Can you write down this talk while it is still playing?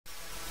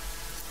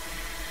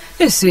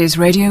This is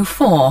Radio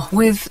 4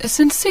 with a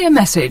sincere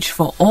message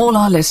for all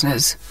our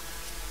listeners.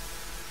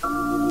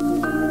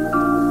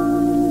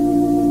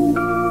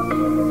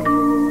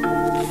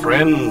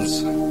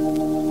 Friends,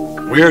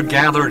 we're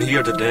gathered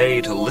here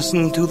today to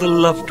listen to The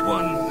Loved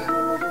One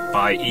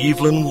by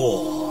Evelyn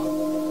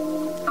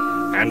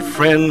Waugh. And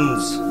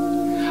friends,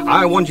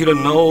 I want you to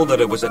know that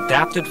it was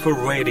adapted for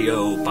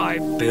radio by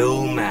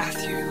Bill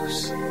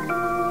Matthews.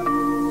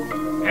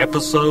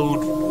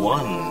 Episode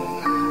 1.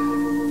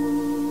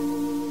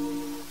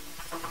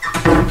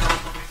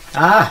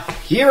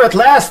 Here at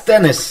last,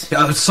 Dennis.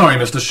 Sorry,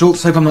 Mr.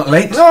 Schultz. Hope I'm not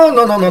late.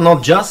 No,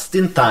 just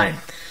in time.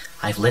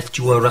 I've left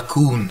you a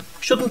raccoon.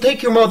 Shouldn't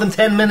take you more than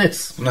 10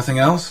 minutes. Nothing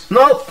else?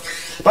 No,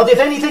 but if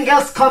anything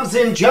else comes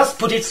in, just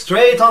put it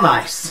straight on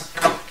ice.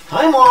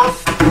 I'm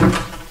off.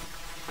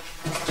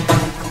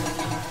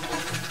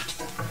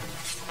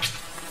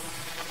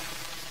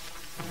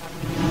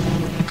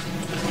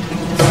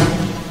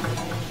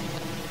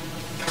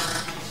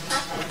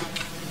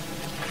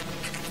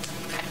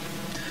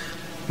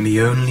 Me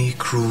only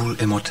cruel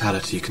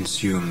immortality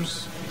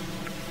consumes.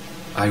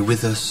 I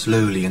wither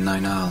slowly in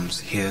thine arms,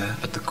 here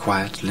at the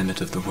quiet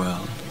limit of the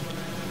world.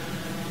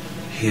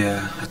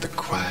 Here at the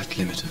quiet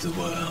limit of the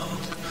world.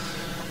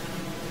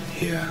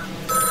 Here.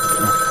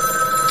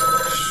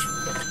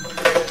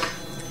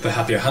 The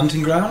happier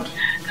hunting ground?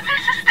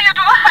 Mrs.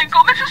 Theodore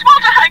Heinkel, Mrs.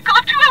 Walter Heinkel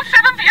of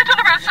 207 Via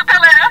Dolorosa,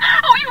 Bel Air.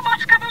 Oh, you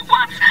must come at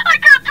once. I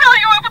can't tell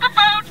you over the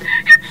phone.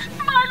 It's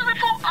my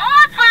little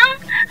Arthur.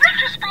 They've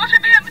just brought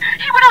him in.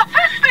 He went out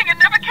first thing and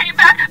never came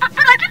back. But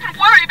I didn't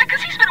worry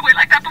because he's been away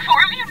like that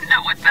before. You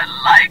know what they're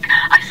like.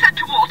 I said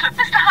to Walter,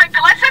 Mr.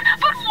 Heinkel, I said,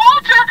 but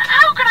Walter,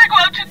 how can I go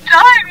out to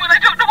dine when I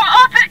don't know where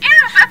Arthur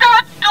is? And there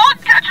are dog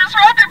catchers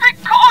around every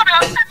corner.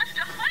 And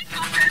Mr.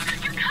 Heinkel said,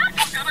 you can't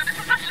walk out on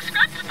Mrs. Lester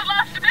Scrunch at the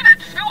last minute.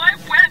 So I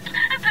went.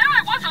 And there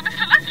I was on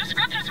Mr. Lester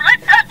Scrunch's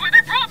right hand where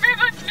they brought me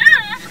the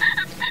news.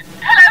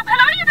 Hello,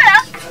 are you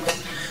there?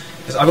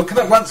 Yes, I will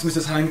come at once,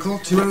 Mrs. Heinkel.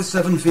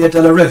 207 Via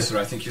Dolorosa,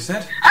 I think you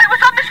said. I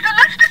was on Mr.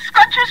 Lester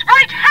Scrunch's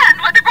right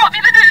hand when they brought me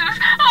the news.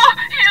 Oh,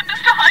 he and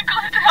Mr. Heinkel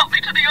had to help me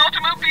to the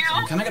automobile.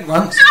 I'm coming at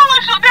once. No, I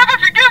shall never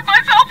forgive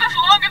myself as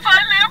long as I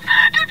live.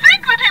 To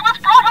think that he was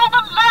brought home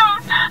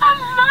alone.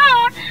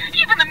 Alone.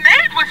 Even the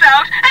maid was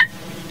out. And,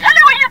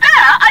 hello, are you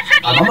there? I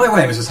said I'm on my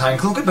way, Mrs.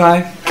 Heinkel.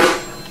 Goodbye.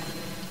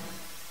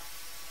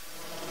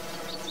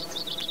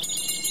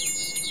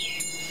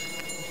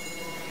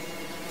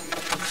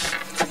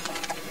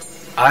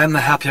 I am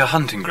the happier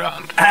hunting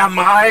ground. Am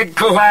I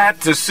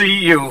glad to see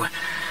you?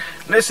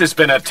 This has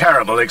been a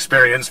terrible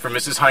experience for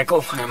Mrs.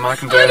 Heinkel. My I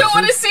condolences. don't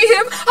want to see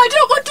him. I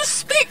don't want to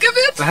speak of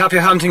it. The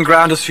happier hunting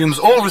ground assumes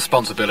all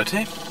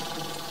responsibility.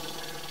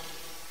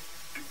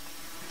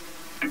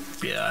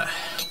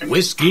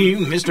 Whiskey,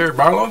 Mr.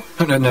 Barlow?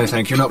 No,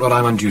 thank you. Not while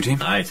I'm on duty.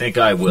 I think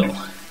I will.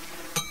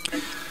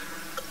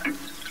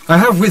 I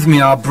have with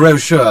me our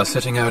brochure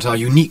setting out our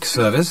unique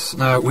service.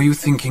 Now, were you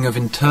thinking of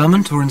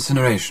interment or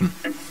incineration?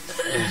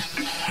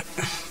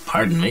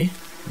 Pardon me?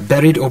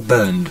 Buried or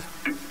burned?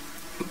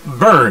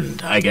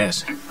 Burned, I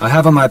guess. I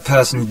have on my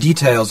person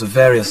details of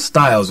various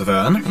styles of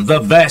urn. The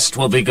best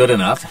will be good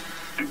enough.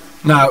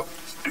 Now,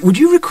 would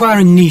you require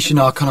a niche in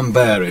our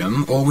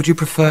columbarium, or would you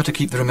prefer to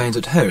keep the remains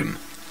at home?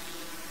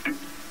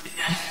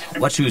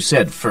 What you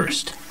said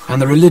first.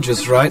 And the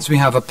religious rites, we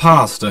have a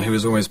pastor who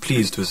is always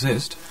pleased to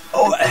assist.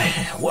 Oh,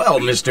 well,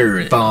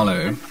 Mr.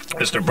 Barlow.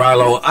 Mr.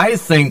 Barlow, I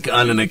think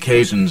on an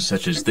occasion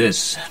such as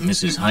this,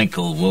 Mrs.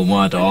 Heinkel will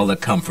want all the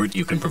comfort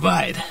you can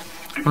provide.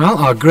 Well,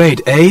 our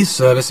Grade A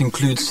service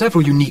includes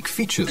several unique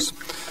features.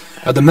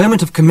 At the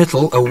moment of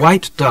committal, a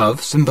white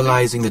dove,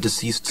 symbolizing the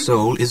deceased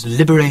soul, is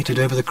liberated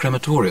over the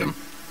crematorium.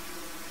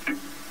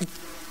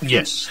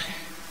 Yes.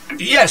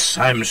 Yes,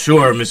 I'm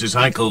sure Mrs.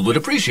 Heinkel would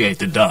appreciate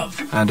the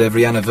dove. And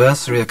every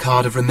anniversary, a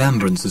card of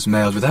remembrance is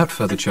mailed without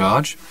further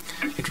charge.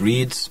 It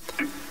reads,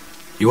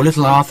 "Your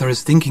little Arthur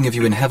is thinking of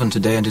you in heaven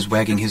today and is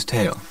wagging his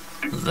tail."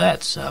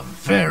 That's a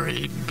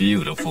very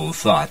beautiful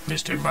thought,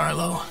 Mr.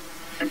 Barlow.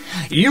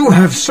 You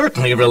have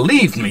certainly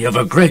relieved me of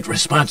a great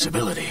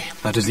responsibility.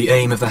 That is the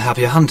aim of the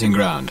happier hunting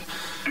ground.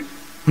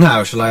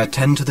 Now, shall I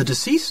attend to the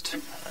deceased?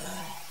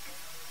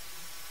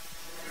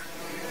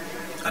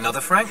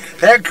 Another Frank?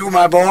 Thank you,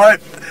 my boy.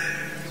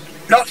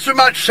 Not so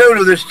much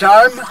soda this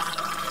time.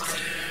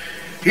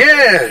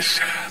 Yes,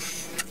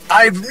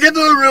 I've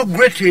never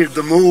regretted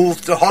the move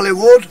to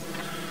Hollywood.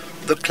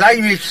 The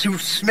climate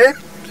suits me.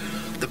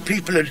 The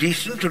people are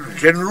decent and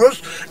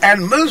generous,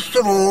 and most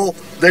of all,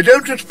 they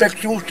don't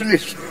expect you to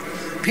listen.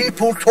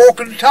 People talk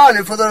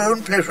entirely for their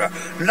own pleasure.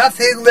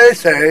 Nothing they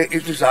say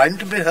is designed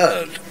to be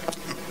heard.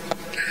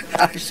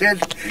 I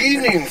said,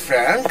 "Evening,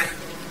 Frank.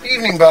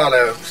 Evening,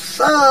 Barlow."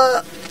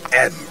 "Sir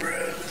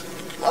Ambrose,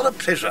 what a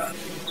pleasure."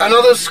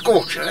 Another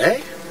scorcher, eh?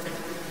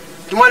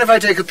 Do you mind if I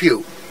take a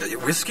pew?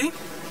 Whiskey?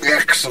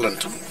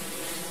 Excellent.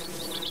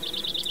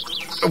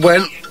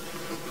 Well,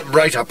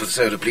 right up with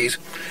soda, please.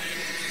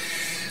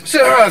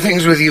 So how are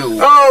things with you?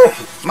 Oh,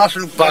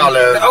 mustn't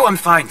Barlow. Oh, I'm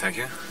fine, thank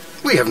you.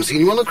 We haven't seen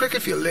you on the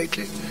cricket field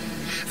lately.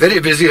 Very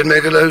busy at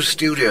Megalo's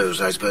studios,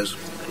 I suppose.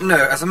 No,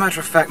 as a matter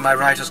of fact, my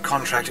writer's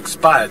contract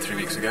expired 3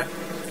 weeks ago.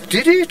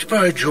 Did it?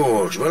 By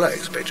George. Well, I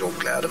expect you're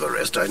glad of a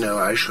rest. I know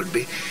I should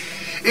be.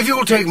 If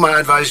you'll take my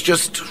advice,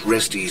 just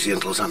rest easy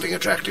until something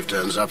attractive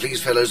turns up.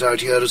 These fellows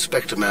out here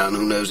respect a man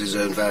who knows his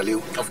own value.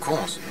 Of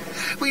course.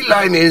 We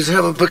Limeys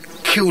have a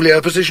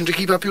peculiar position to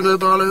keep up, you know,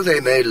 Barlow. They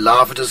may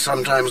laugh at us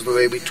sometimes, the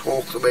way we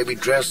talk, the way we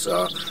dress,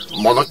 our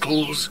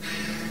monocles.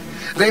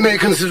 They may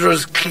consider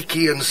us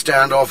cliquey and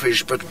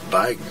standoffish, but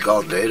by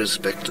God, they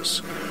respect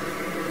us.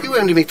 You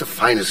only meet the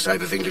finest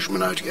type of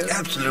Englishman out here.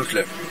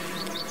 Absolutely.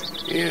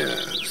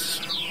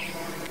 Yes.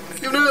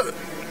 You know,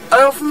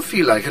 I often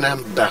feel like an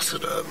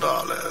ambassador,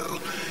 Barlow.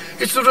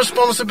 It's the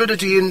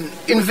responsibility in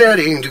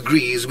varying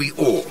degrees. We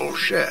all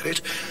share it.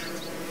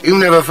 You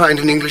never find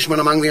an Englishman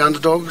among the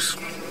underdogs,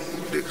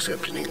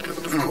 except in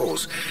England, of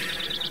course.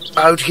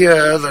 Out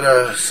here, there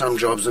are some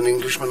jobs an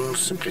Englishman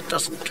simply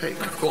doesn't take.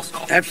 Of course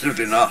not.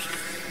 Absolutely not.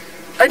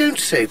 I don't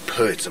say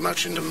poets are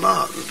much in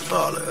demand,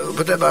 Barlow,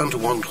 but they're bound to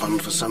want one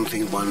for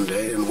something one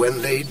day, and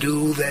when they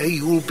do, there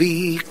you'll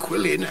be,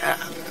 quill in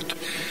hand.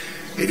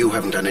 If you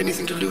haven't done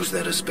anything to lose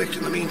their respect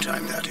in the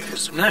meantime, that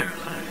is. No.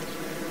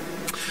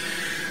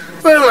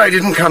 Well, I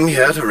didn't come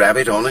here to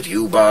rabbit on at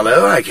you,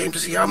 Barlow. I came to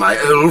see how my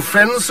old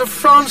friend Sir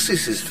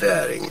Francis is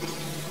faring.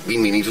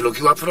 Been meaning to look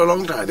you up for a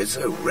long time. It's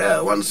so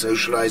rare one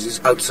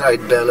socializes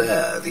outside Bel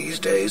Air these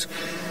days.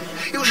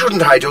 You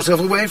shouldn't hide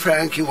yourself away,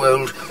 Frank, you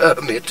old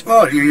hermit.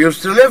 Oh, you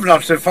used to live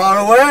not so far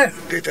away.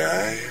 Did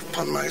I?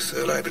 Upon my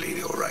soul, I believe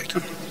you're right.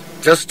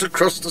 Just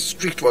across the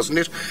street, wasn't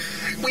it?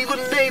 We were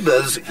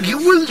neighbours. You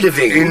were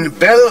living... In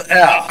Bel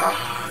Air.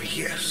 Ah,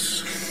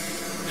 yes.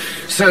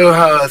 So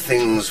how are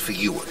things for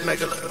you at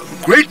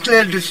Megalo?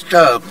 Greatly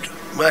disturbed.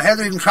 We're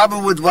having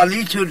trouble with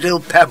Juanita del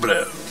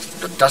Pablo.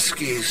 The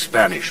dusky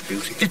Spanish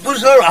beauty. It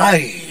was her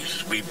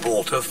eyes we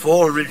bought her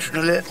for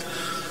originally.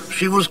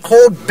 She was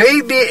called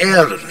Baby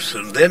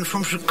Aronson, then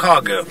from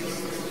Chicago.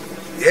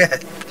 Yeah,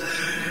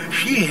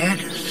 she had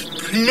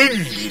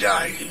splendid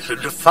eyes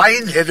and a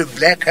fine head of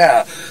black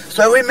hair,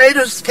 so we made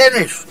her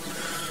Spanish.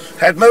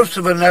 Had most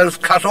of her nose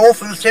cut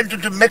off and sent her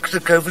to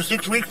Mexico for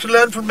 6 weeks to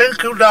learn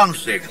flamenco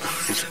dancing.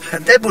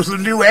 And that was the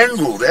new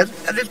angle then,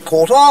 and it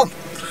caught on.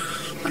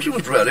 And she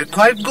was really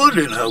quite good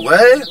in her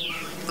way.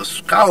 The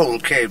scowl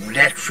came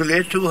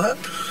naturally to her.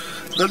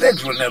 The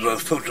legs were never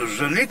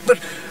photogenic, but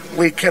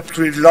we kept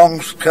her in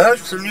long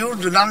skirts and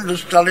used an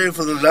understudy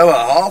for the lower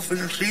half in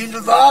scenes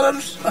of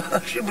violence.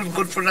 She was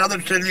good for another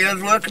 10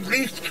 years' work at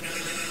least.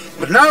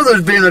 But now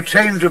there's been a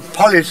change of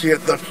policy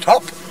at the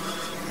top.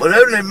 We're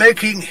only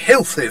making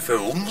healthy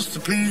films to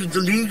please the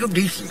League of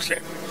Decency.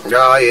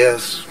 Ah,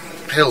 yes.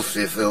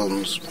 Healthy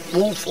films.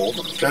 All for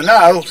them. So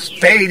now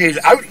Spain is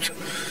out,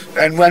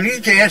 and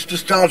Juanita has to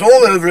start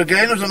all over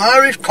again as an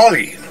Irish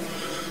Colleen.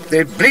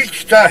 They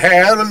bleached her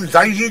hair and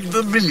dyed it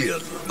vermilion.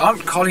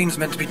 Aren't Colleens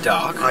meant to be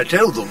dark? I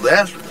told them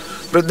that,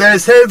 but they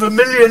say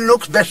vermilion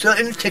looks better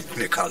in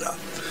Technicolor.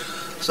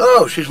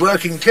 So she's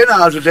working 10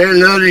 hours a day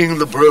learning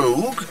the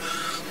brogue,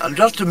 and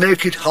just to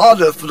make it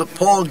harder for the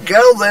poor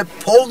girl, they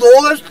pulled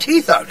all her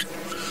teeth out.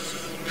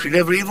 She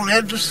never even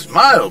had to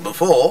smile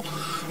before.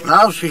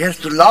 Now she has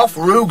to laugh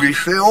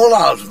roguishly all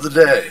hours of the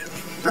day.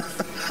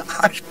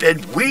 I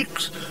spent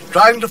weeks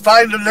trying to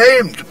find a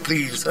name to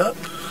please her,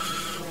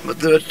 but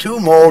there are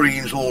 2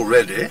 Maureen's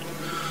already.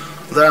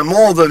 There are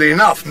more than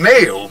enough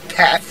male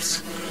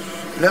Pats.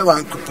 No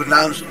one could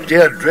pronounce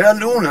Deirdre,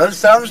 and Una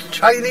sounds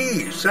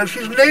Chinese, so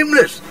she's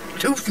nameless,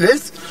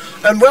 toothless,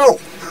 and well...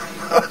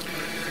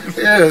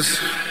 Yes,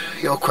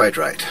 you're quite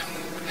right.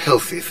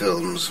 Healthy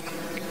films.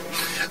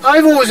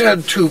 I've always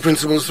had 2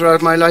 principles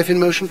throughout my life in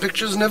motion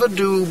pictures. Never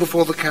do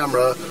before the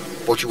camera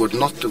what you would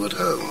not do at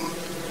home,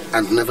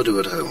 and never do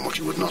at home what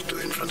you would not do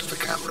in front of the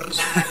cameras.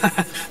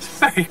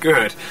 Very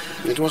good.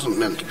 It wasn't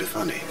meant to be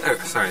funny. Oh,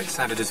 sorry, it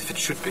sounded as if it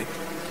should be.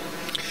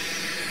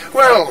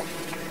 Well,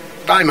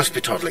 I must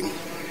be toddling.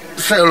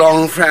 So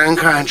long,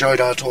 Frank. I enjoyed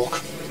our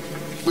talk.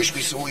 Wish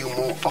we saw you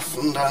more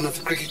often down at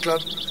the cricket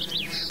club.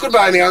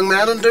 Goodbye, my young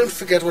man, and don't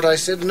forget what I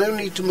said. No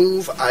need to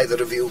move,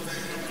 either of you.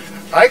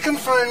 I can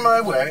find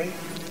my way.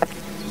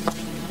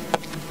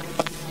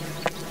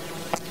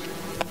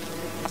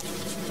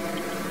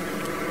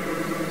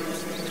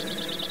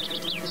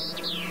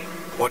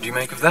 What do you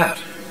make of that?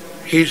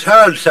 He's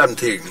heard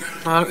something.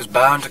 Well, it was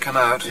bound to come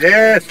out.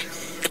 Yes,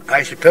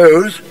 I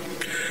suppose.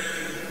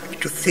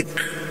 To think,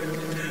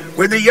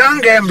 when the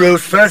young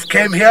Ambrose first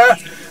came here,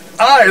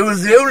 I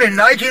was the only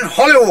knight in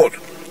Hollywood.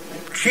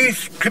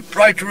 Chief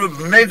scriptwriter of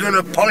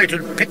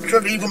Megalopolitan Picture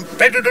and even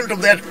president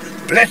of that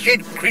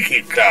blessed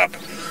cricket club.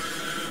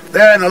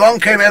 Then along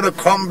came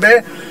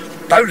Abercrombie,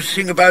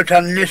 bouncing about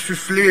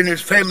unnecessarily in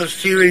his famous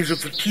series of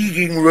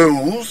fatiguing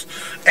roles,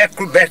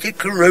 acrobatic,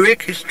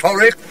 heroic,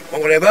 historic, or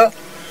whatever.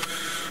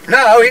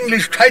 Now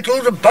English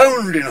titles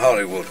abound in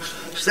Hollywood,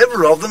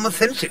 several of them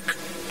authentic.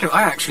 No,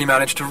 I actually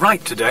managed to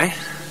write today.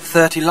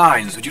 30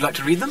 lines. Would you like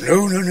to read them?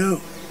 No.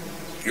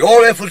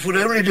 Your efforts would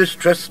only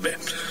distress me,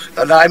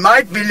 and I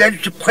might be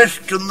led to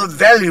question the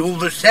value of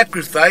the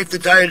sacrifice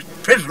that I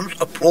at present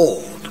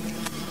applaud.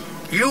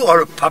 You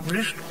are a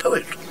published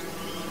poet.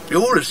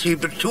 You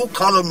received a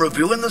 2-column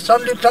review in the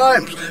Sunday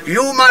Times.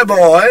 You, my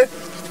boy,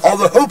 are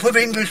the hope of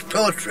English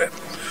poetry.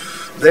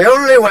 The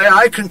only way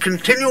I can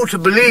continue to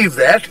believe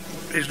that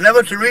is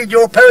never to read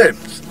your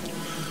poems.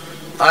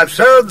 I've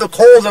served the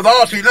cause of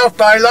art enough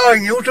by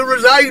allowing you to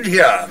reside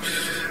here.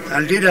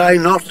 And did I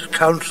not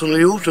counsel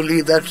you to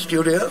leave that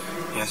studio?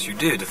 Yes, you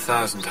did,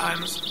 1,000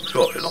 times.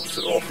 Surely not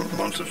so often,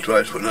 once or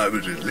twice when I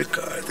was in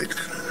liquor, I think.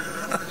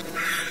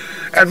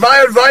 And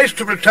my advice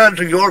to return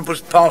to Europe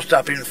was passed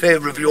up in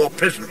favour of your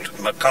present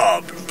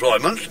macabre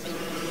employment.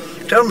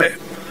 Tell me,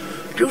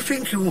 do you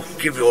think you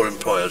give your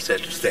employer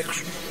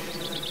satisfaction?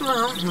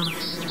 Well,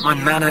 my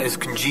manner is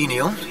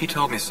congenial. He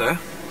told me so.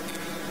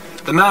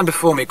 The man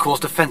before me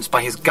caused offence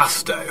by his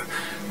gusto.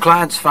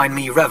 Clients find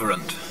me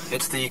reverent.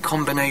 It's the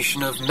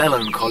combination of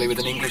melancholy with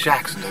an English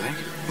accent, I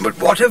think. But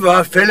what of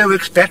our fellow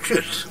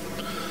expatriates?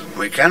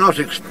 We cannot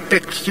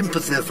expect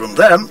sympathy from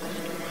them.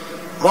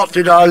 What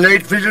did our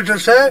late visitor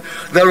say?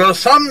 There are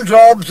some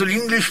jobs an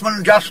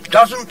Englishman just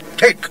doesn't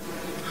take.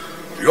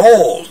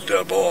 Yours,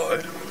 dear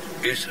boy,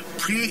 is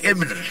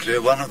preeminently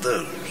one of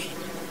those.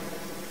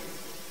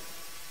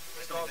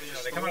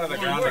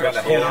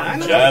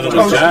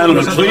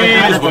 Gentlemen,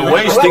 please, we're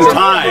wasting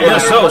time. Yeah,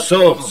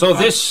 so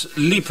this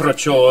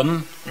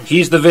Leprechaun,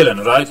 he's the villain,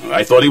 right?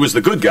 I thought he was the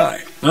good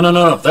guy.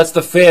 No, that's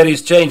the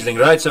fairies changeling,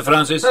 right, Sir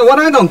Francis? What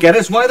I don't get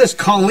is why this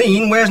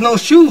Colleen wears no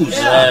shoes.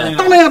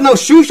 Don't they have no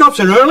shoe shops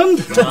in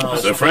Ireland? No.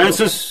 Sir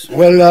Francis?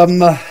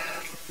 Well,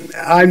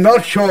 I'm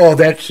not sure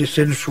that's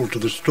essential to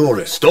the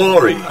story.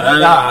 Story?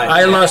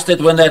 I lost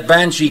it when that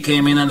banshee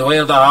came in and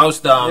whaled the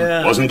house down.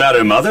 Yeah. Wasn't that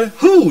her mother?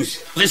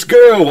 Whose? This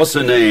girl, what's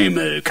her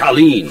name?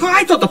 Colleen. Well,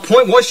 I thought the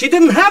point was she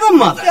didn't have a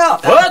mother. Yeah.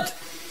 What?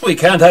 We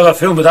can't have a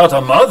film without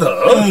a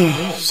mother.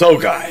 So,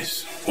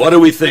 guys, what do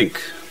we think?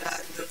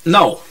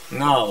 No.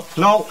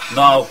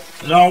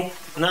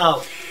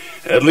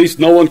 At least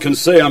no one can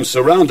say I'm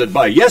surrounded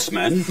by yes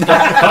men. Hey,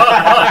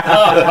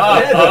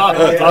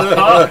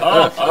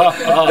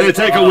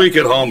 take a week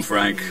at home,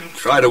 Frank.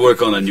 Try to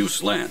work on a new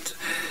slant.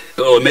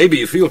 Or maybe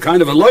you feel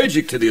kind of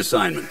allergic to the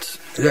assignment.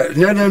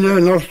 No,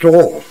 not at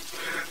all.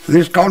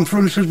 This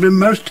conference has been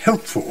most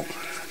helpful.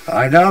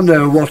 I now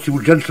know what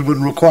you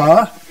gentlemen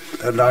require,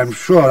 and I'm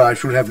sure I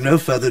shall have no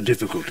further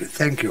difficulty.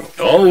 Thank you.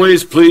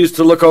 Always pleased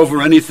to look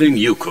over anything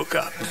you cook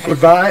up.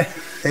 Goodbye.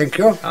 Thank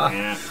you.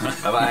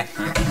 Bye-bye.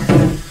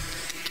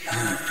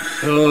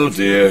 Oh,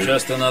 dear.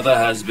 Just another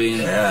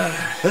has-been. Yeah.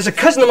 There's a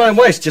cousin of my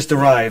wife's just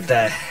arrived.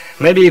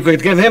 Maybe you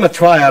could give him a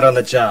tryout on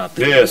the job.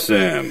 Yes,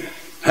 Sam.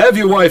 Have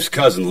your wife's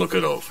cousin look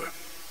it over.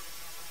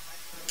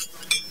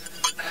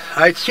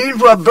 It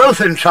seems we're both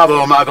in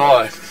trouble, my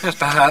boy. Yes,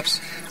 perhaps.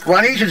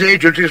 Juanita's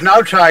agent is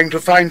now trying to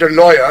find a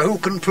lawyer who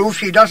can prove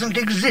she doesn't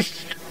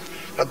exist,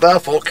 and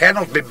therefore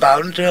cannot be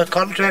bound to her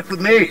contract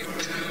with me.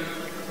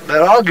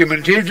 Their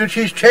argument is that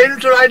she's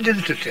changed her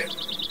identity,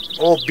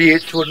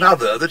 albeit to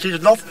another that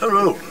is not her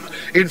own.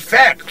 In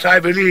fact, I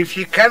believe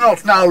she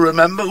cannot now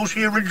remember who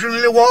she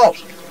originally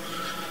was.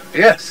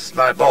 Yes,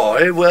 my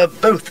boy, we're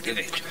both in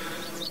it.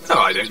 Oh,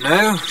 I don't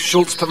know.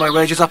 Schultz put my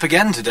wages up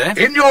again today.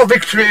 In your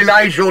victory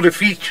lies your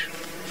defeat.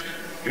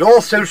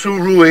 Your social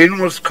ruin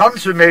was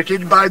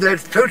consummated by that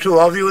photo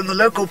of you in the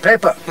local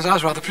paper. Yes, I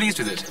was rather pleased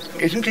with it.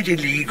 Isn't it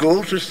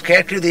illegal to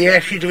scatter the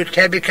ashes of a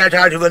tabby cat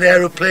out of an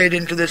aeroplane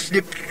into the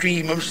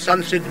slipstream of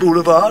Sunset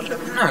Boulevard?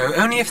 No,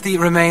 only if the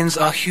remains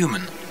are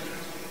human.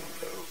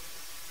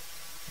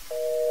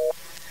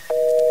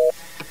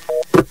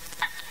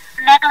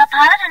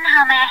 Megalopolitan,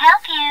 how may I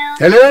help you?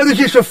 Hello, this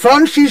is Sir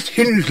Francis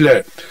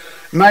Hinsley.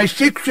 My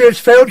secretary has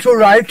failed to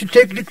arrive to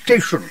take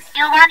dictation.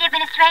 You'll want the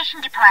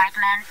administration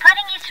department.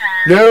 Putting you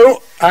through.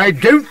 No, I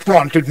don't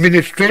want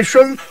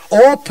administration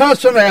or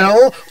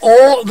personnel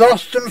or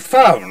lost and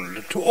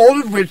found, to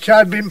all of which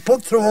I've been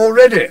put through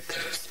already.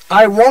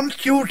 I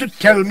want you to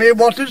tell me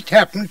what has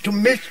happened to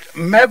Miss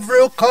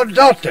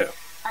Mavrocordato.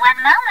 1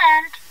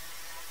 moment.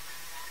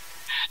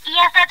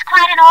 Yes, that's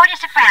quite an order,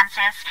 Sir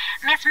Francis.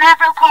 Miss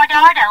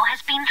Mavrocordato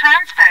has been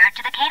transferred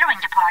to the catering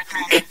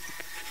department.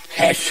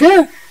 Has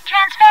she?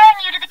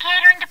 Transferring you to the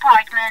catering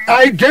department.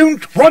 I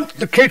don't want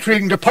the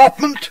catering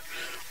department.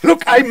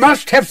 Look, I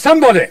must have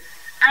somebody.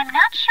 I'm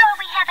not sure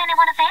we have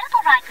anyone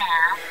available right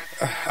now.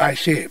 I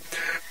see.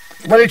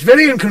 Well, it's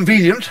very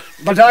inconvenient,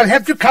 but I'll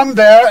have to come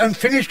there and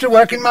finish the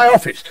work in my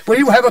office. Will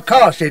you have a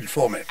car sent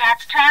for me?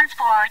 That's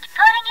transport.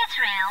 Putting you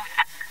through.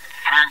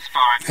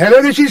 Transport.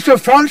 Hello, this is Sir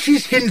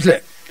Francis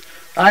Hinsley.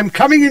 I'm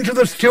coming into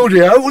the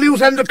studio. Will you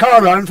send a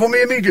car round for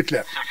me immediately?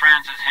 Sir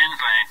Francis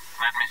Hinsley.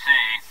 Let me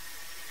see.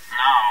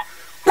 No.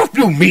 What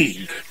do you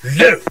mean,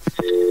 no?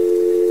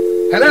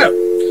 Hello?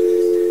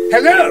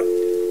 Hello?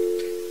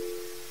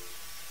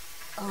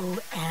 Oh,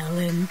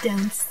 Alan,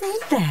 don't say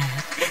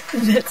that.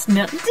 That's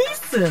not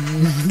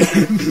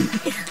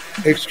decent.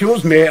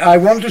 Excuse me, I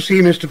want to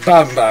see Mr.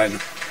 Baumbine.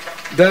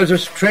 There's a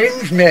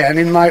strange man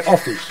in my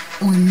office.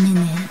 1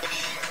 minute.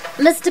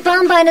 Mr.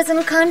 Baumbine is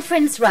in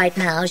conference right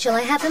now. Shall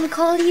I have him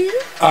call you?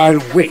 I'll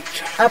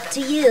wait. Up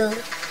to you.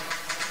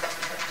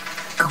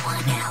 Go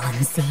on,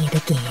 Alan, say it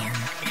again.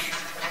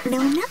 No,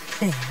 not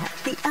there,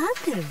 the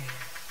other.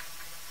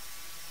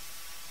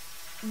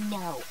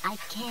 No, I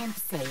can't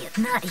say it.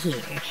 Not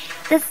here.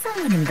 There's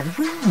someone in the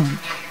room.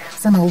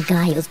 Some old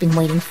guy who's been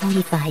waiting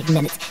 45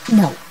 minutes.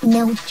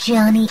 No,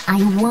 Johnny,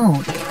 I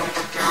won't.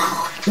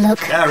 Look,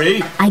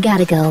 Carrie? I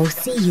gotta go.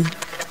 See you.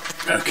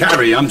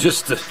 Carrie, I'm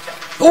just...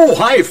 Oh,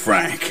 hi,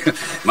 Frank.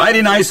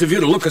 Mighty nice of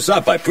you to look us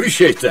up. I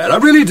appreciate that. I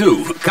really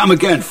do. Come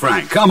again,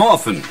 Frank. Come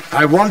often.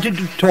 I wanted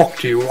to talk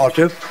to you,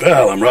 Otto.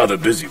 Well, I'm rather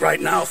busy right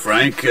now,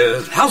 Frank.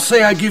 How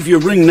say I give you a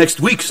ring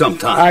next week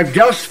sometime? I've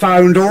just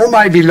found all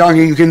my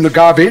belongings in the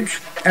garbage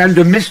and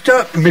a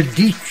Mr.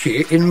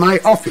 Medici in my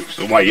office.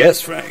 Why, yes,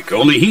 Frank.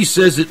 Only he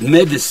says it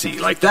Medici,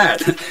 like that.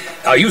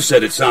 Now, you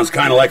said it sounds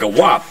kind of like a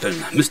wop, and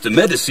Mr.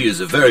 Medici is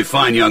a very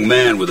fine young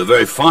man with a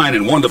very fine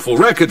and wonderful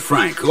record,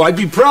 Frank, who I'd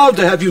be proud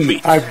to have you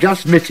meet. I've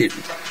just met him.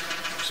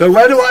 So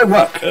where do I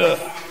work?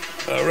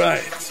 All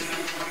right.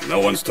 No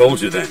one's told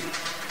you then.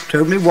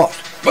 Told me what?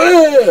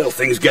 Well,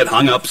 things get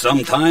hung up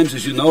sometimes,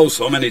 as you know.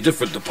 So many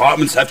different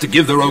departments have to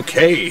give their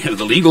okay.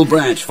 The legal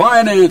branch,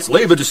 finance,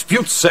 labor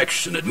disputes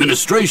section,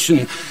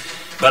 administration.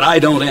 But I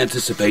don't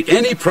anticipate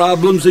any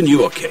problems in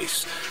your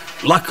case.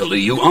 Luckily,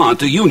 you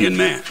aren't a union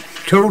man.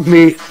 Told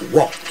me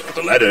what?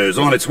 The letter's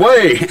on its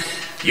way.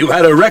 You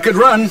had a record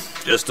run,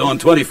 just on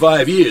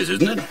 25 years,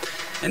 isn't it?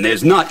 And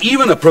there's not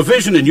even a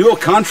provision in your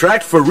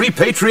contract for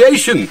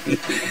repatriation.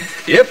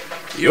 Yep,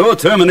 your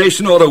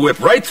termination ought to whip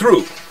right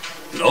through.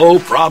 No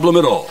problem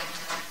at all.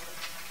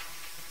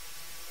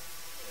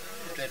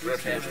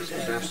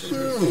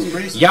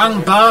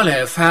 Young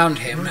Barlow found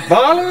him.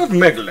 Barlow of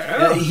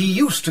Megalo? He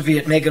used to be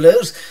at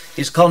Megalo's.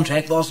 His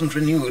contract wasn't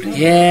renewed.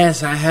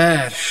 Yes, I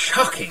heard.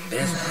 Shocking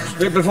business. A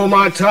bit before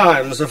my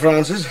time, Sir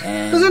Francis.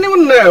 Does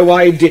anyone know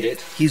why he did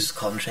it? His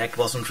contract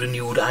wasn't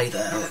renewed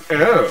either.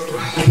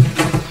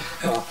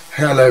 Oh.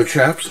 Hello,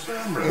 chaps.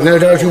 No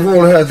doubt you've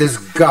all heard this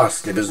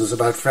ghastly business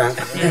about Frank.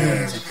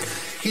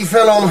 Yes. He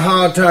fell on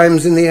hard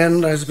times in the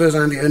end. I suppose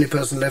I'm the only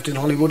person left in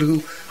Hollywood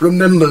who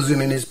remembers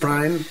him in his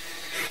prime.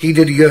 He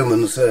did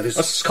yeoman service.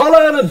 A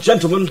scholar and a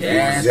gentleman.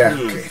 Yes.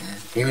 Exactly.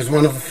 He was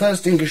one of the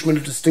first Englishmen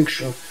of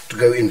distinction to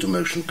go into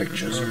motion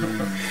pictures.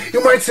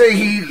 You might say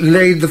he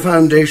laid the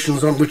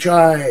foundations on which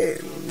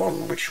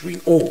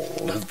we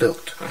all have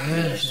built.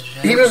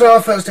 He was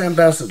our first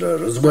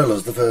ambassador, as well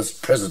as the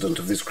first president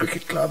of this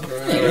cricket club.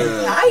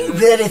 I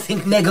really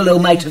think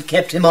Megalo might have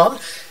kept him on.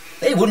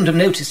 They wouldn't have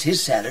noticed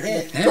his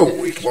salary.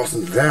 Oh, it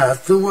wasn't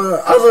that. There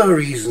were other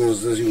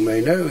reasons, as you may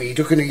know. He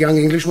took in a young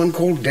Englishman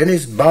called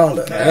Dennis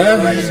Barlow.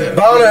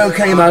 Barlow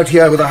came out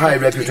here with a high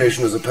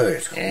reputation as a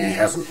poet. He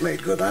hasn't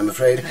made good, I'm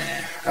afraid.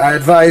 I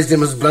advised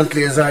him as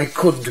bluntly as I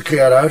could to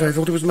clear out. I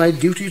thought it was my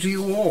duty to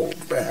you all,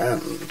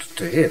 and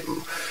to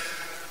him.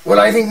 Well,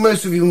 I think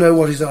most of you know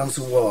what his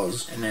answer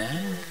was.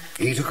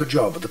 He took a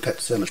job at the pet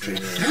cemetery.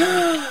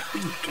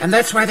 And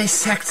that's why they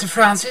sacked Sir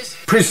Francis?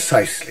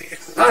 Precisely.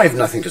 I've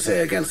nothing to say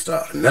against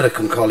our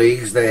American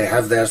colleagues. They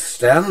have their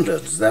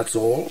standards, that's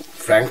all.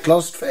 Frank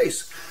lost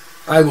face.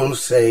 I will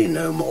say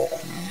no more.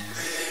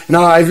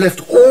 Now, I've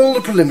left all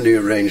the preliminary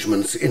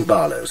arrangements in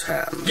Barlow's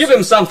hands. Give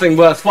him something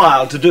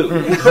worthwhile to do.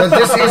 But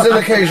this is an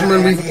occasion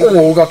when we've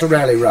all got to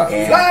rally round.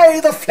 Fly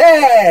the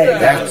flag!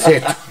 That's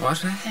it.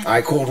 What?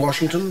 I called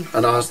Washington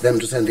and asked them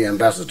to send the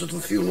ambassador to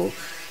the funeral,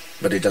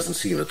 but it doesn't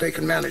seem that they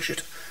can manage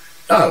it.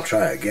 I'll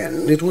try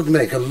again. It would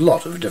make a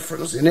lot of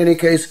difference. In any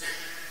case,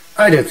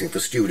 I don't think the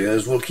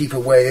studios will keep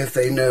away if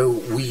they know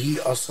we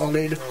are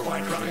solid.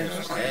 Quite right.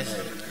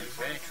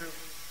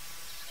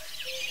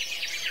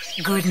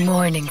 Good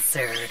morning,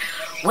 sir.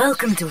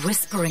 Welcome to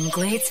Whispering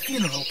Glades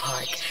Funeral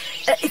Park.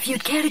 If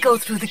you'd care to go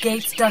through the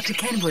gates, Dr.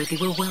 Kenworthy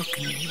will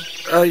welcome you.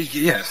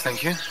 Yes,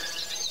 thank you.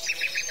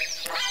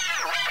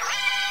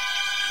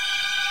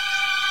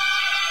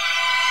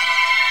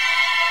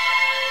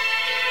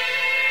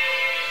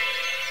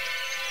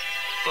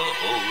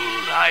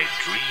 Behold, I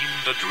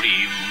dreamed a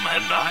dream,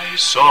 and I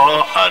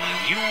saw a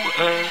new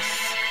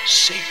earth,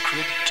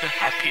 sacred to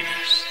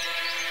happiness.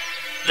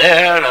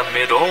 There,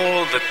 amid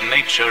all that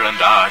nature and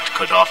art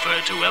could offer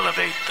to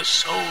elevate the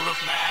soul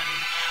of man,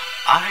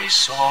 I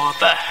saw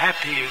the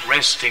happy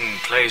resting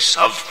place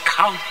of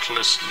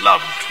countless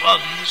loved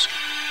ones.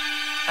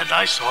 And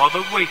I saw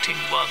the waiting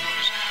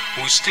ones,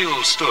 who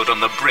still stood on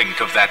the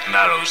brink of that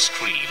narrow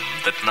stream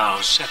that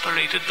now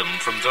separated them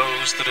from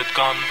those that had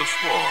gone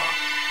before.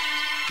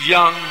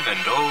 Young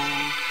and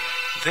old,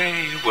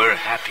 they were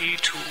happy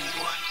too,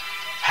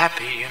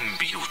 happy in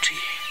beauty,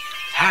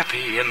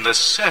 happy in the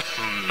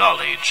certain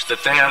knowledge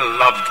that their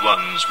loved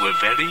ones were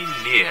very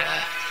near,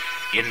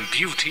 in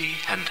beauty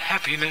and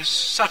happiness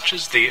such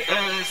as the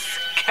earth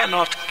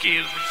cannot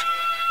give.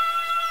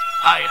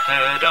 I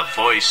heard a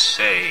voice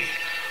say,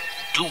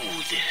 "Do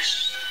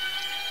this,"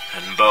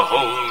 and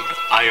behold,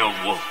 I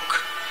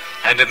awoke,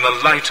 and in the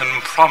light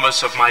and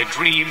promise of my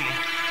dream,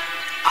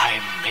 I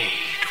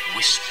made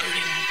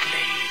Whispering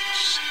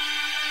Glades.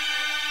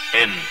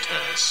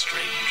 Enter,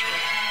 stranger,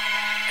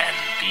 and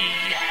be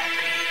happy.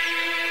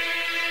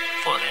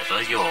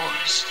 Forever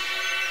yours,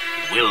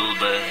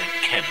 Wilbur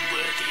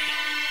Kenworthy,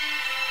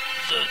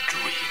 the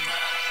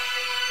Dreamer.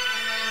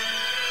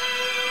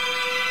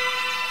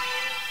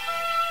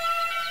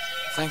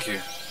 Thank you.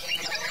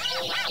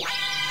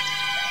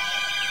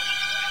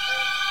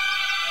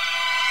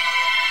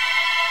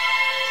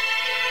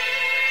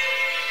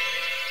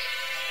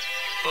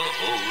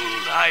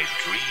 Behold, I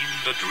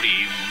dreamed a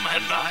dream,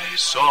 and I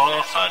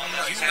saw a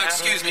new...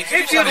 Excuse me,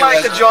 if you'd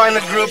like to join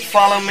the group,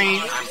 follow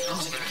me.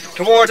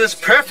 Towards this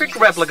perfect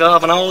replica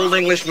of an old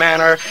English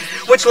manor,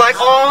 which, like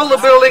all the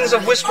buildings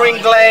of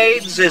Whispering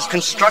Glades, is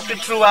constructed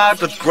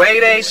throughout with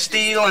grade A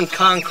steel and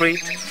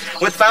concrete,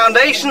 with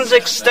foundations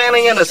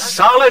extending into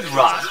solid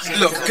rock.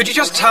 Look, could you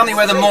just tell me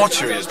where the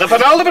mortuary is? The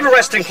penultimate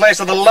resting place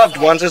of the loved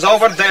ones is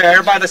over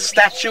there by the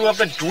statue of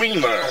the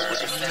Dreamer.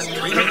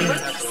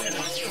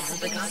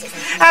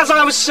 As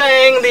I was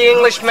saying, the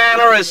English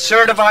manor is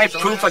certified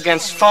proof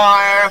against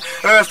fire,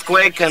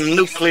 earthquake, and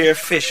nuclear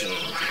fission.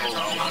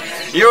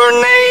 Your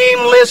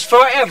name lives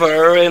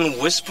forever in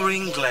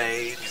Whispering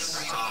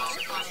Glades.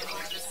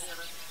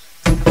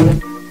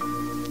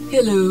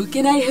 Hello,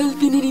 can I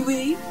help in any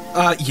way?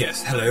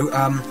 Yes, hello.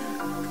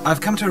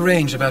 I've come to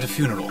arrange about a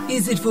funeral.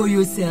 Is it for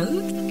yourself?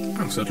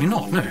 Oh, certainly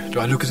not, no. Do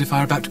I look as if I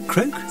were about to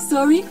croak?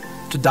 Sorry?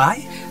 To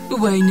die?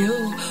 Why,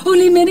 no.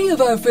 Only many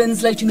of our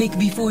friends like to make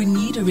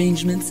before-need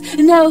arrangements.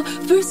 Now,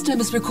 first I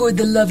must record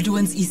the loved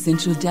one's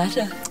essential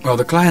data. Well,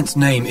 the client's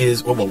name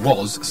is, well,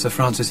 was Sir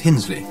Francis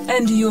Hinsley.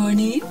 And your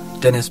name?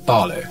 Dennis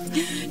Barlow.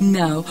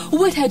 Now,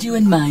 what had you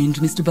in mind,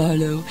 Mr.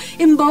 Barlow?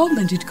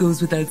 Embalmment, it goes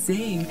without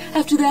saying.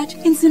 After that,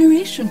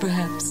 incineration,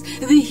 perhaps.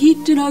 The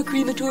heat in our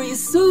crematory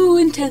is so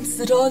intense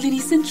that all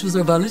inessentials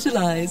are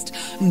volatilized.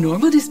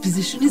 Normal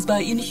disposition is by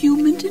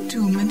inhumement,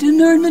 entombment,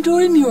 inurnment,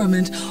 or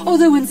immurement,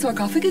 although in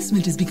sarcophagus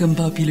has become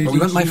popular. Well, we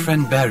want my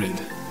friend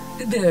buried.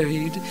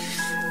 Buried.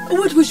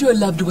 What was your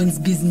loved one's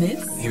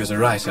business? He was a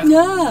writer.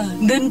 Ah,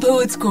 then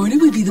Poets' Corner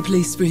would be the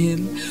place for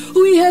him.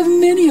 We have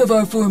many of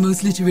our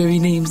foremost literary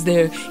names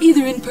there,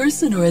 either in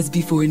person or as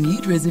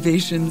before-need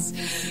reservations.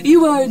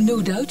 You are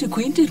no doubt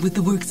acquainted with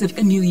the works of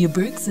Amelia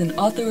Bergson,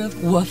 author of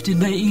Wafted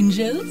by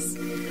Angels?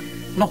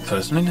 Not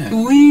personally,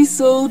 no. We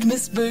sold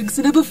Miss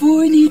Bergson a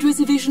before-need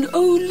reservation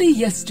only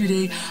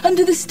yesterday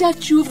under the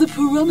statue of the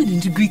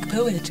prominent Greek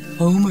poet,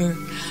 Homer.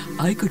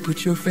 I could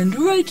put your friend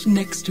right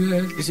next to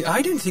her. You see,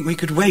 I don't think we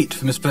could wait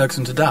for Miss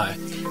Bergson to die.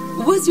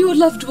 Was your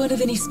loved one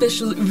of any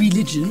special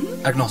religion?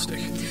 Agnostic.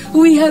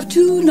 We have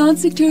 2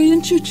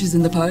 non-sectarian churches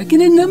in the park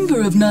and a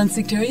number of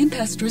non-sectarian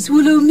pastors who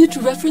will omit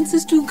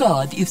references to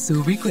God if so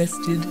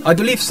requested. I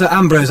believe Sir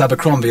Ambrose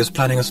Abercrombie is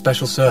planning a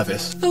special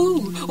service.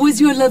 Oh,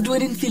 was your loved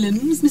one in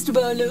films, Mr.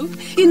 Barlow?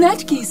 In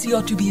that case, he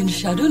ought to be in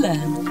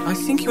Shadowland. I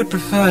think he would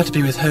prefer to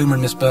be with Homer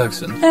and Miss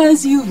Bergson.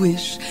 As you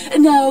wish.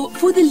 Now,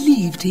 for the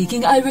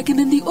leave-taking, I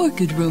recommend the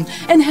orchid room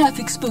and half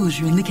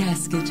exposure in the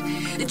casket.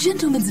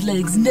 Gentlemen's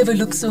legs never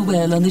look so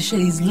well on the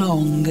chaise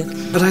longue.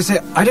 But I say,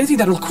 I don't think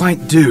that'll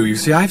quite do. You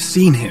see, I've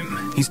seen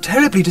him. He's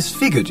terribly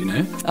disfigured, you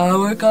know.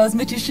 Our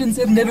cosmeticians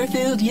have never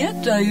failed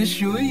yet, I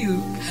assure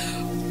you.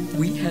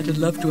 We had a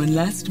loved one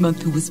last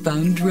month who was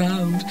found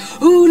drowned.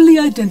 Only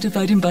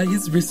identified him by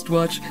his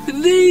wristwatch.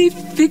 They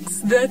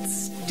fixed that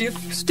stiff.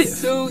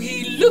 So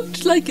he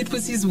looked like it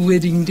was his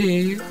wedding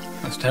day.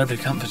 That's terribly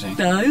comforting.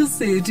 I'll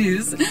say it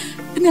is.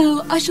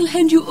 Now, I shall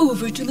hand you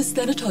over to Miss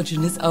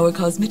Thanatogenous, our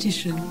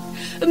cosmetician.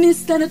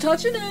 Miss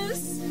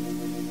Thanatogenous!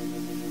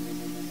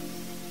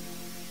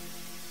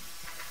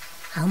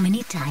 How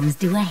many times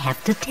do I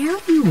have to tell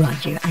you,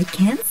 Roger? I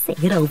can't say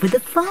it over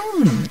the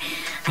phone.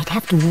 I'd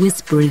have to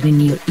whisper it in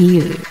your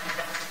ear.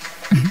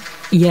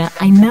 Yeah,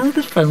 I know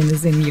the phone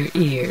is in your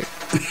ear.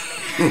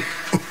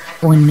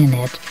 1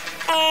 minute.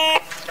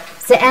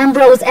 Sir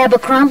Ambrose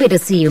Abercrombie to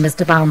see you,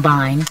 Mr.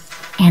 Bombine.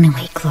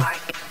 Anyway, Clark.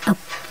 Oh,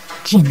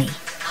 Jimmy.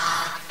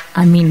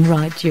 I mean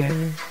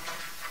Roger.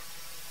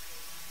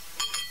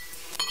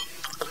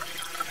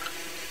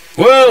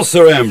 Well,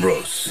 Sir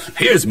Ambrose,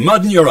 here's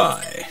mud in your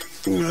eye.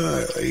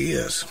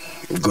 Yes.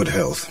 Good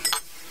health.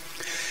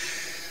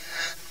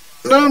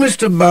 Now,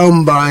 Mr.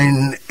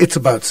 Bombine, it's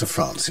about Sir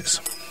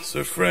Francis.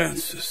 Sir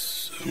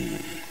Francis.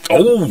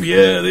 Oh,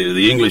 yeah,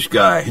 the English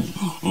guy.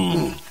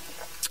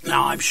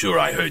 Now, I'm sure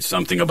I heard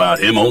something about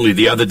him only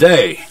the other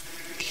day.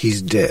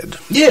 He's dead.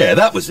 Yeah,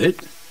 that was it.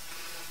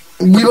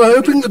 We were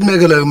hoping that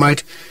Megalo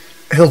might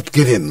help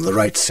give him the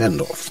right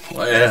send-off.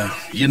 Well,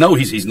 you know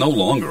he's no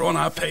longer on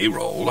our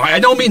payroll. I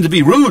don't mean to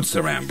be rude,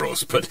 Sir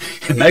Ambrose, but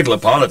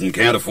Megalopolitan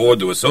can't afford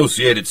to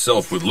associate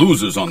itself with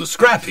losers on the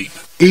scrap heap.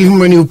 Even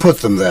when you put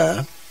them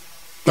there?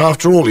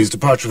 After all, his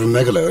departure from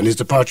Megalo and his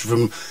departure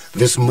from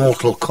this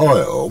mortal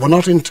coil were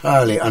not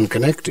entirely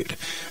unconnected,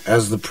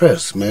 as the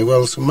press may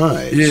well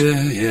surmise.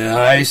 Yeah,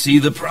 I see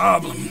the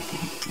problem.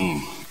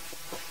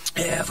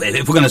 Yeah,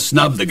 if we're going to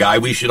snub the guy,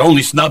 we should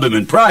only snub him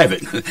in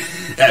private.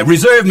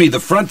 Reserve me the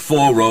front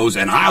 4 rows,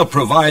 and I'll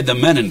provide the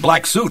men in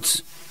black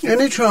suits.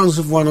 Any chance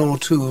of 1 or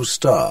 2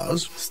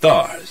 stars?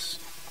 Stars?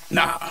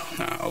 No.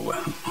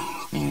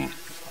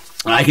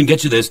 I can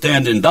get you their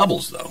stand-in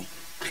doubles, though.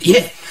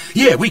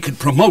 Yeah, we could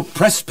promote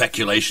press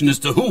speculation as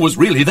to who was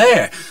really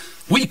there.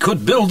 We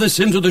could build this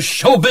into the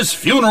showbiz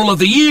funeral of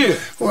the year.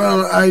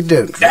 Well, I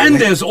don't really. And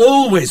there's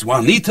always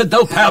Juanita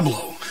del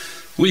Pablo.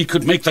 We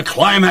could make the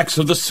climax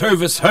of the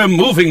service her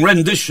moving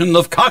rendition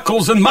of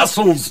Cockles and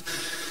Mussels.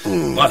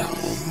 Well,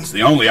 it's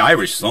the only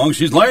Irish song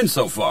she's learned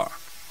so far.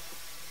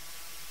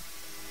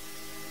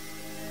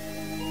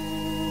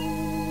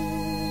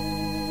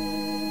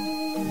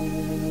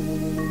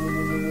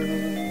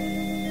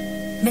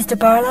 Mr.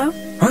 Barlow?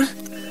 What?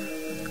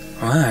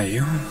 Why,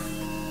 you?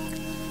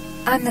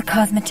 I'm the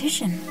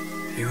cosmetician.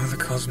 You're the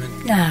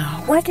cosmet...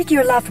 Now, what did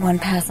your loved one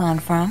pass on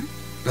from?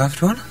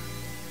 Loved one?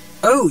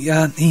 Oh,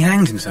 he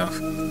hanged himself.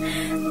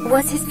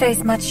 Was his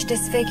face much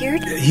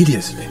disfigured?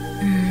 Hideously.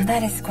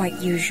 That is quite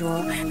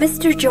usual.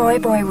 Mr.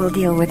 Joyboy will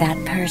deal with that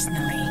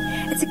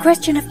personally. It's a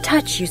question of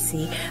touch, you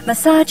see,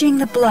 massaging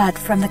the blood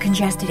from the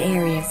congested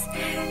areas.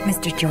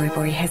 Mr.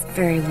 Joyboy has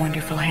very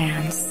wonderful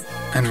hands.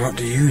 And what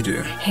do you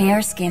do?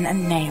 Hair, skin,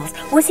 and nails.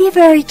 Was he a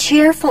very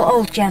cheerful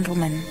old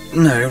gentleman?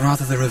 No,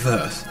 rather the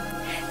reverse.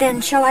 Then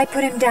shall I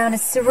put him down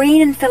as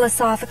serene and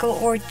philosophical,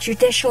 or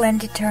judicial and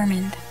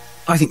determined?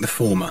 I think the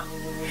former.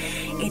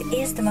 It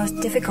is the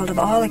most difficult of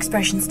all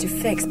expressions to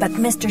fix, but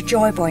Mr.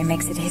 Joyboy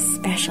makes it his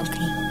specialty.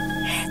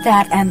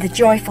 That and the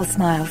joyful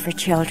smile for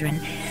children.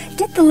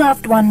 Did the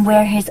loved one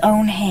wear his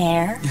own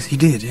hair? Yes, he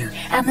did, yeah.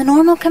 And the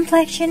normal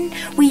complexion?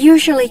 We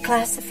usually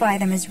classify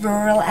them as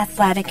rural,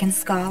 athletic, and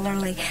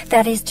scholarly.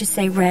 That is to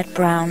say, red,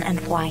 brown,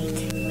 and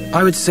white.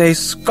 I would say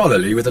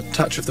scholarly with a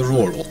touch of the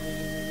rural.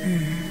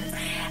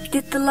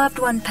 Did the loved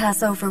one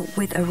pass over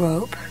with a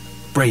rope?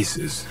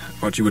 Braces,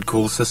 what you would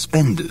call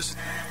suspenders.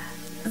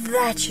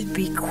 That should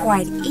be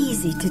quite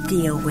easy to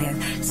deal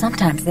with.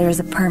 Sometimes there is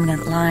a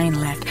permanent line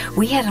left.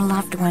 We had a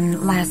loved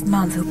one last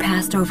month who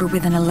passed over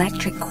with an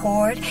electric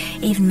cord.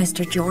 Even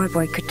Mr.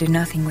 Joyboy could do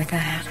nothing with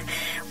that.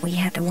 We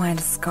had to wind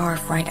a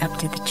scarf right up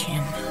to the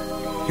chin.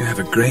 You have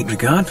a great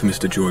regard for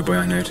Mr. Joyboy,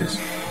 I notice.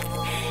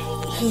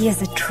 He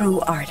is a true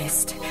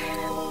artist.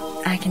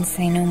 I can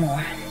say no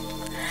more.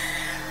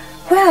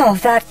 Well,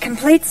 that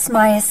completes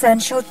my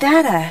essential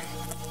data.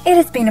 It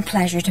has been a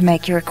pleasure to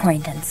make your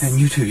acquaintance. And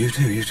you too.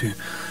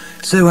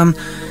 So,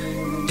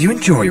 do you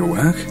enjoy your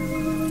work?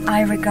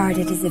 I regard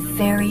it as a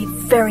very,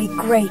 very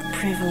great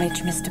privilege,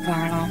 Mr.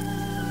 Barlow.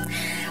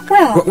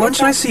 Well... When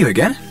shall I see you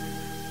again?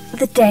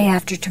 The day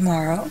after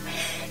tomorrow.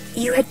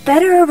 You had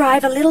better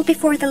arrive a little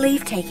before the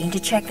leave-taking to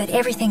check that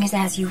everything is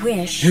as you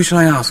wish. Who shall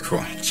I ask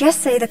for?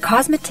 Just say the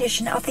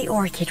cosmetician of the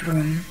Orchid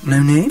Room.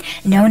 No name?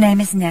 No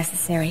name is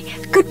necessary.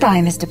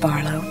 Goodbye, Mr.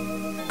 Barlow.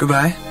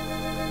 Goodbye.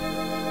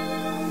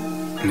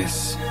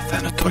 Miss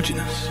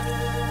Thanatogenous.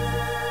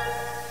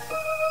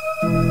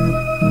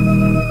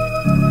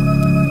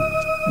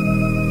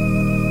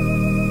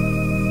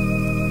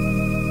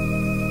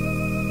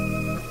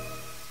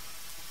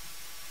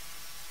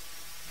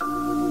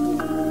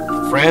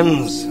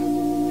 Friends,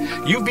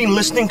 you've been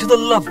listening to The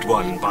Loved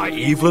One by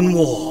Evelyn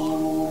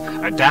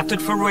Waugh,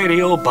 adapted for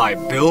radio by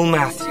Bill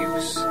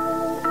Matthews.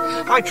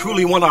 I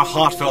truly want our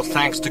heartfelt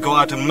thanks to go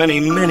out to many,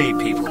 many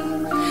people,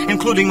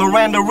 including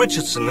Miranda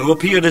Richardson, who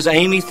appeared as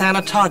Amy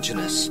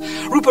Thanatogenous,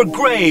 Rupert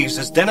Graves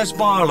as Dennis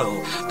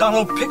Barlow,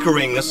 Donald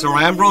Pickering as Sir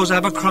Ambrose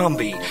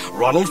Abercrombie,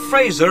 Ronald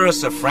Fraser as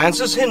Sir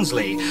Francis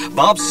Hinsley,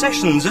 Bob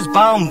Sessions as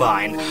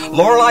Baumbine,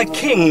 Lorelei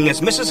King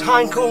as Mrs.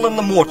 Heinkel and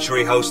the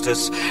mortuary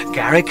hostess,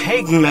 Garrick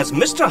Hagen as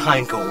Mr.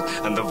 Heinkel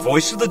and the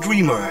voice of the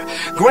dreamer,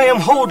 Graham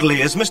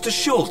Hoadley as Mr.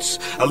 Schultz,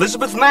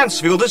 Elizabeth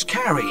Mansfield as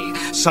Carrie,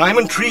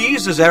 Simon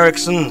Trees as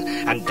Erickson,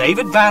 and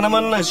David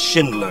Bannerman as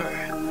Schindler.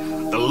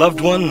 The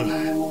Loved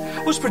One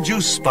was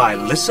produced by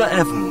Lissa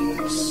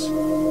Evans.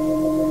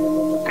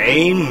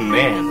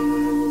 Amen.